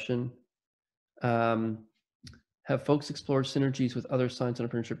a question. Have folks explored synergies with other science and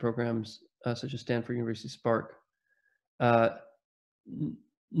entrepreneurship programs such as Stanford University Spark?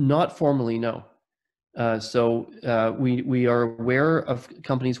 Not formally, no. We are aware of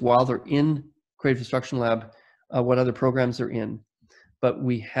companies while they're in Creative Destruction Lab, what other programs they're in, but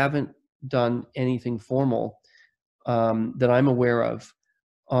we haven't done anything formal that I'm aware of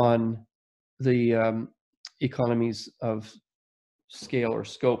on the economies of scale or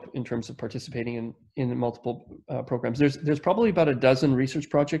scope in terms of participating in multiple programs. There's probably about a dozen research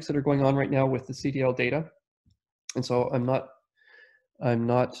projects that are going on right now with the CDL data, and so I'm not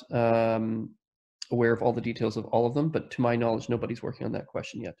aware of all the details of all of them, but to my knowledge, nobody's working on that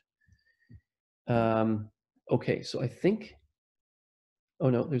question yet. Okay, so I think, oh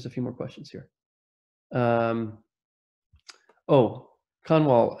no, there's a few more questions here. Oh,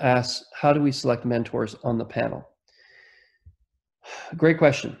 Conwal asks, how do we select mentors on the panel? Great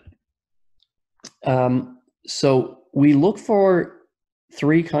question. So we look for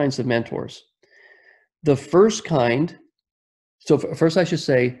 3 kinds of mentors. The first kind, so first I should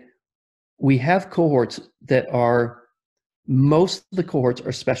say, we have cohorts that are, most of the cohorts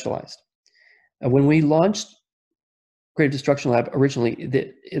are specialized. And when we launched Creative Destruction Lab originally,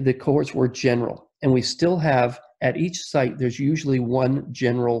 the cohorts were general, and we still have, at each site, there's usually one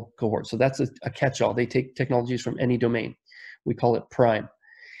general cohort. So that's a catch-all. They take technologies from any domain. We call it prime.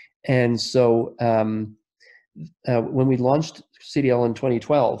 And so when we launched CDL in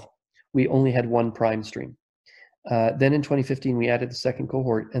 2012, we only had one prime stream. Then in 2015, we added the second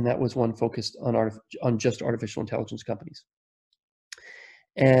cohort, and that was one focused on just artificial intelligence companies.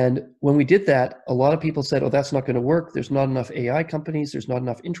 And when we did that, a lot of people said, oh, that's not going to work. There's not enough AI companies. There's not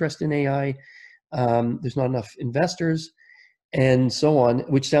enough interest in AI. There's not enough investors, and so on,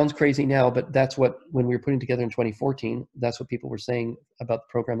 which sounds crazy now, but that's what, when we were putting together in 2014, that's what people were saying about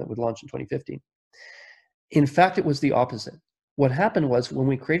the program that would launch in 2015. In fact, it was the opposite. What happened was, when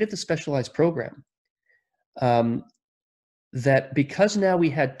we created the specialized program, that because now we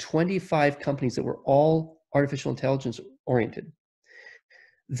had 25 companies that were all artificial intelligence oriented,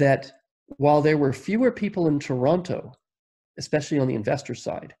 that while there were fewer people in Toronto, especially on the investor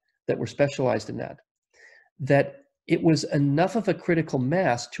side, that were specialized in that, that it was enough of a critical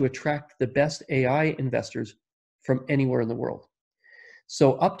mass to attract the best AI investors from anywhere in the world.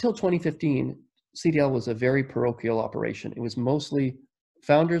 So up till 2015, CDL was a very parochial operation. It was mostly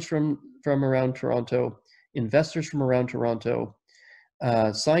founders from around Toronto, investors from around Toronto,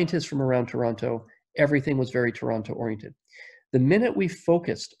 scientists from around Toronto. Everything was very Toronto oriented. The minute we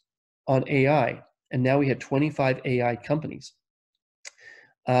focused on AI, and now we had 25 AI companies,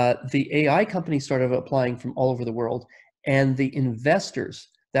 the AI companies started applying from all over the world, and the investors,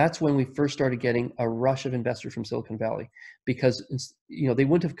 that's when we first started getting a rush of investors from Silicon Valley, because they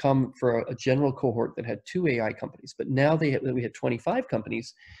wouldn't have come for a general cohort that had 2 AI companies, but now we had 25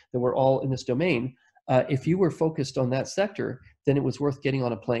 companies that were all in this domain. If you were focused on that sector, then it was worth getting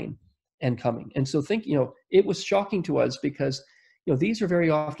on a plane and coming. And so it was shocking to us, because these are very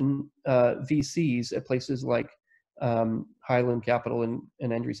often VCs at places like Highland Capital and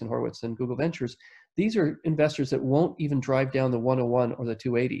Andreessen Horowitz and Google Ventures. These are investors that won't even drive down the 101 or the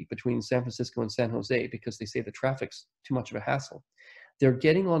 280 between San Francisco and San Jose, because they say the traffic's too much of a hassle. They're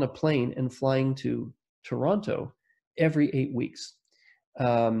getting on a plane and flying to Toronto every 8 weeks.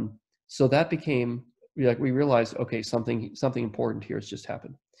 So that became, we realized, okay, something important here has just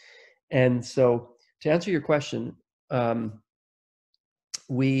happened. And so to answer your question,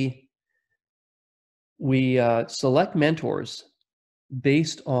 we select mentors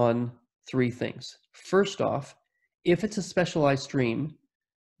based on 3 things. First off, if it's a specialized stream,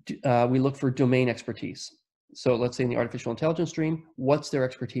 we look for domain expertise. So let's say in the artificial intelligence stream, what's their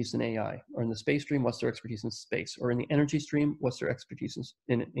expertise in AI? Or in the space stream, what's their expertise in space? Or in the energy stream, what's their expertise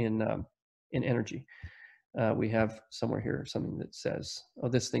in energy? We have somewhere here something that says, oh,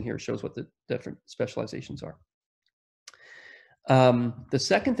 this thing here shows what the different specializations are. The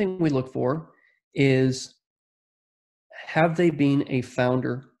second thing we look for is, have they been a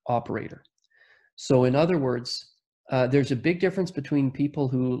founder operator? So in other words, there's a big difference between people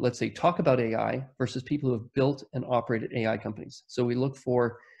who, let's say, talk about AI versus people who have built and operated AI companies. So we look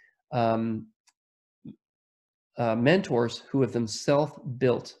for mentors who have themselves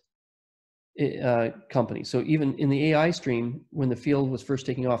built companies. So even in the AI stream, when the field was first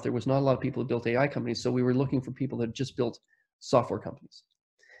taking off, there was not a lot of people who built AI companies. So we were looking for people that just built software companies.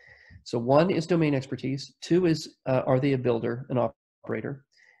 So 1 is domain expertise, 2 is, are they a builder, an operator,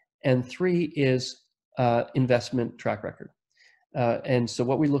 and 3 is investment track record. And so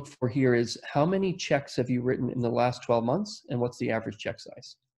what we look for here is, how many checks have you written in the last 12 months, and what's the average check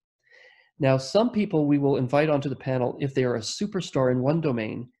size? Now, some people we will invite onto the panel if they are a superstar in one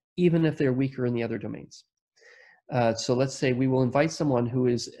domain, even if they're weaker in the other domains. So let's say we will invite someone who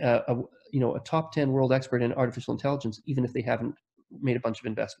is a top 10 world expert in artificial intelligence, even if they haven't made a bunch of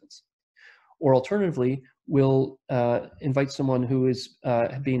investments. Or alternatively, we'll invite someone who is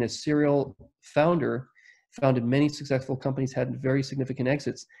being a serial founder, founded many successful companies, had very significant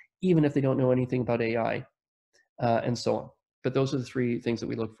exits, even if they don't know anything about AI, and so on. But those are the three things that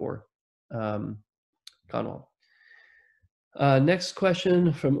we look for. Conwell. Next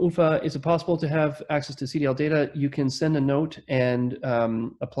question from Ufa. Is it possible to have access to CDL data? You can send a note and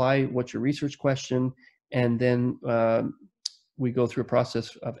apply what's your research question, and then we go through a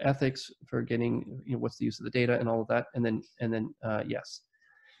process of ethics for getting, what's the use of the data and all of that, and then yes.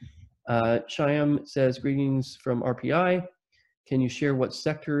 Shyam says, greetings from RPI. Can you share what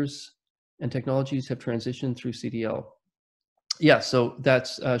sectors and technologies have transitioned through CDL? Yeah, so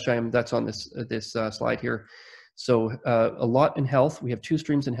that's Shyam, that's on this slide here. So a lot in health. We have 2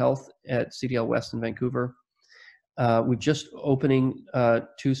 streams in health at CDL West in Vancouver. We're just opening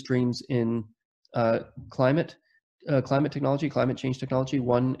 2 streams in climate technology, climate change technology,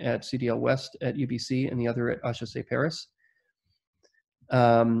 one at CDL West at UBC and the other at HEC Paris.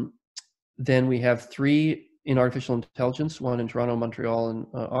 Then we have 3 in artificial intelligence, one in Toronto, Montreal, and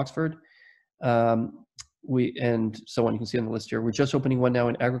Oxford. And so on, you can see on the list here. We're just opening one now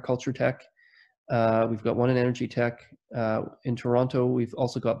in agriculture tech. We've got one in energy tech. In Toronto, we've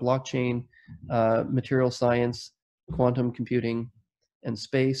also got blockchain, material science, quantum computing, and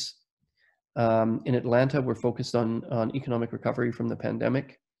space. In Atlanta, we're focused on economic recovery from the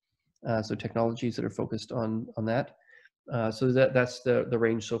pandemic. So technologies that are focused on that. So that's the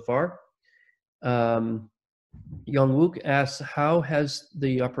range so far. Young Wook asks, how has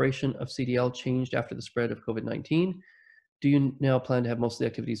the operation of CDL changed after the spread of COVID-19? Do you now plan to have most of the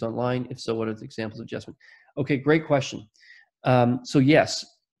activities online? If so, what are the examples of adjustment? Okay, great question. So yes,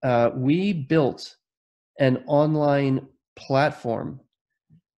 we built an online platform.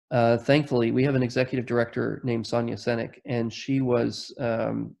 Thankfully, we have an executive director named Sonia Senek, and she was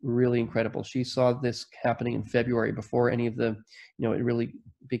really incredible. She saw this happening in February before any of the, it really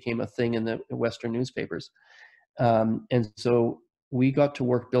became a thing in the Western newspapers. And so we got to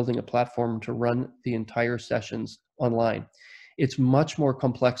work building a platform to run the entire sessions online. It's much more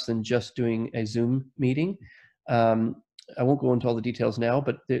complex than just doing a Zoom meeting. I won't go into all the details now,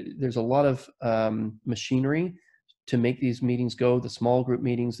 but there's a lot of machinery to make these meetings go, the small group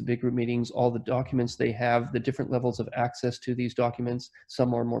meetings, the big group meetings, all the documents they have, the different levels of access to these documents.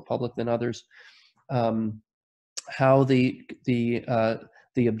 Some are more public than others. How the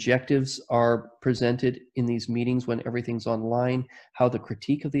objectives are presented in these meetings when everything's online, how the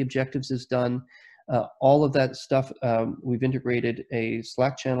critique of the objectives is done, all of that stuff. We've integrated a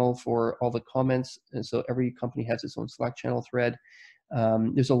Slack channel for all the comments, and so every company has its own Slack channel thread.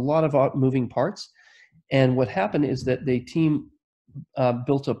 There's a lot of moving parts, and what happened is that the team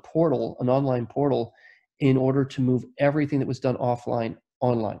built a portal, an online portal, in order to move everything that was done offline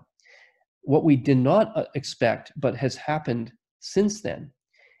online. What we did not expect, but has happened since then,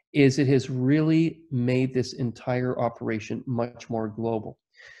 is it has really made this entire operation much more global.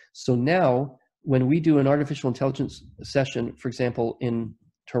 So now, when we do an artificial intelligence session, for example, in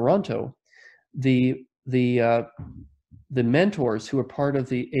Toronto, the mentors who are part of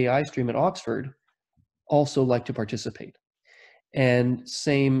the AI stream at Oxford also like to participate. And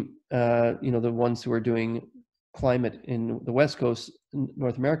same, the ones who are doing climate in the West Coast,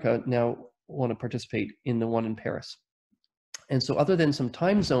 North America, now want to participate in the one in Paris. And so other than some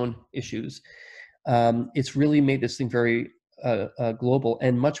time zone issues, it's really made this thing very global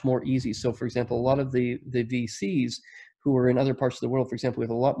and much more easy. So for example, a lot of the VCs who are in other parts of the world, for example, we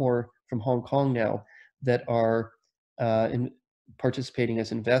have a lot more from Hong Kong now that are participating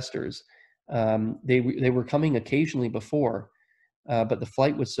as investors. They were coming occasionally before, but the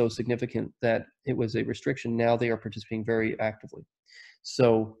flight was so significant that it was a restriction. Now they are participating very actively.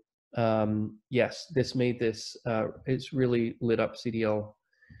 So yes, this made this, it's really lit up CDL.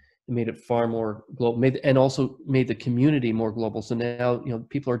 It made it far more global, and also made the community more global. So now,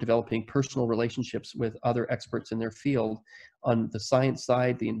 people are developing personal relationships with other experts in their field on the science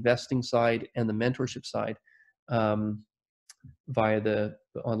side, the investing side, and the mentorship side via the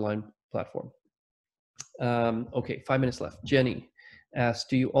online platform. Okay, 5 minutes left. Jenny asks,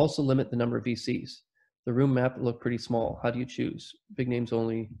 do you also limit the number of VCs? The room map looked pretty small. How do you choose? Big names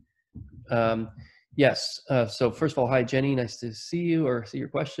only. Yes. So first of all, hi, Jenny. Nice to see you or see your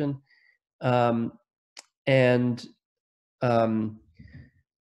question. So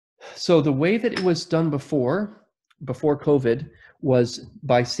the way that it was done before COVID was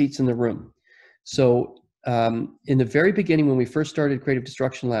by seats in the room. So in the very beginning, when we first started Creative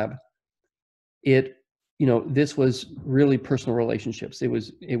Destruction Lab, you know, this was really personal relationships. It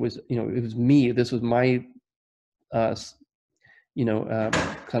was me. This was my, kind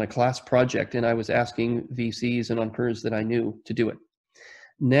of class project, and I was asking VCs and entrepreneurs that I knew to do it.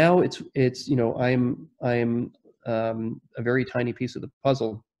 Now it's I'm a very tiny piece of the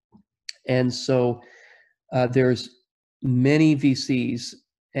puzzle, and so there's many VCs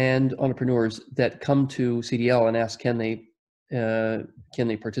and entrepreneurs that come to CDL and ask, can they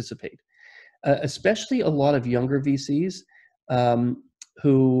participate? Especially a lot of younger VCs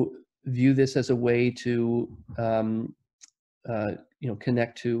who view this as a way to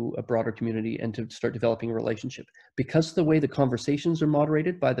connect to a broader community and to start developing a relationship. Because of the way the conversations are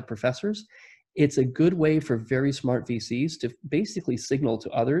moderated by the professors, it's a good way for very smart VCs to basically signal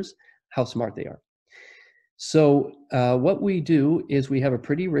to others how smart they are. So what we do is we have a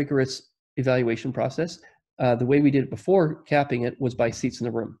pretty rigorous evaluation process. The way we did it before capping it was by seats in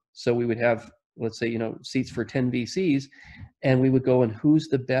the room. So we would have, let's say, seats for 10 VCs, and we would go and who is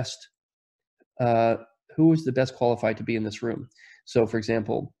the best qualified to be in this room. So for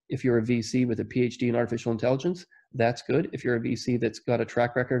example, if you're a VC with a PhD in artificial intelligence, that's good. If you're a VC that's got a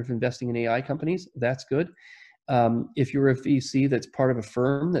track record of investing in AI companies, that's good. If you're a VC that's part of a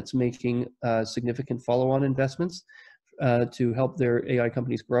firm that's making significant follow-on investments to help their AI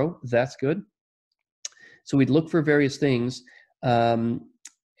companies grow, that's good. So we'd look for various things and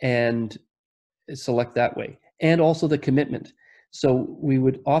select that way. And also the commitment. So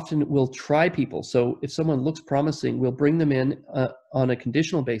we'll try people. So if someone looks promising, we'll bring them in on a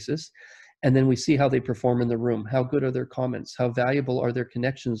conditional basis, and then we see how they perform in the room. How good are their comments? How valuable are their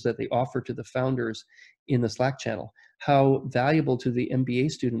connections that they offer to the founders in the Slack channel? How valuable to the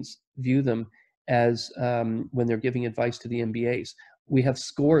MBA students view them as when they're giving advice to the MBAs? We have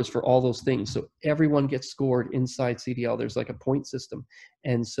scores for all those things. So everyone gets scored inside CDL. There's like a point system.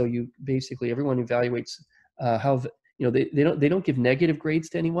 And so everyone evaluates how, they don't give negative grades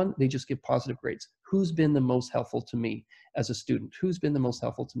to anyone. They just give positive grades. Who's been the most helpful to me as a student? Who's been the most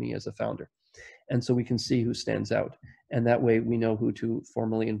helpful to me as a founder? And so we can see who stands out. And that way we know who to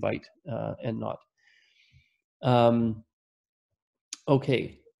formally invite and not.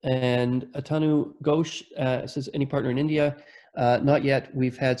 Okay. And Atanu Ghosh says, any partner in India? Not yet.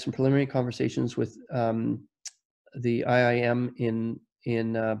 We've had some preliminary conversations with the IIM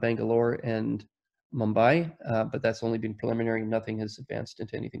in Bangalore and Mumbai, but that's only been preliminary. Nothing has advanced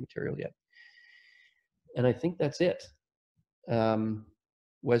into anything material yet. And I think that's it.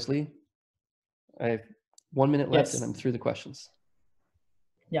 Wesley, I have 1 minute left, and I'm through the questions.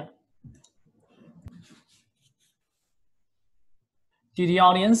 Yeah. Does the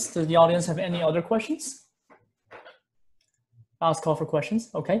audience have any other questions? Last call for questions.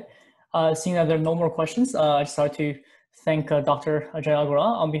 Okay. Seeing that there are no more questions, I just like to thank Dr. Ajay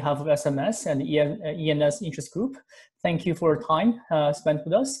Agrawal on behalf of SMS and ENS Interest Group. Thank you for your time spent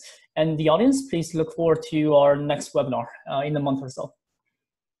with us. And the audience, please look forward to our next webinar in a month or so.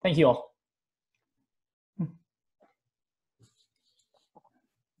 Thank you all.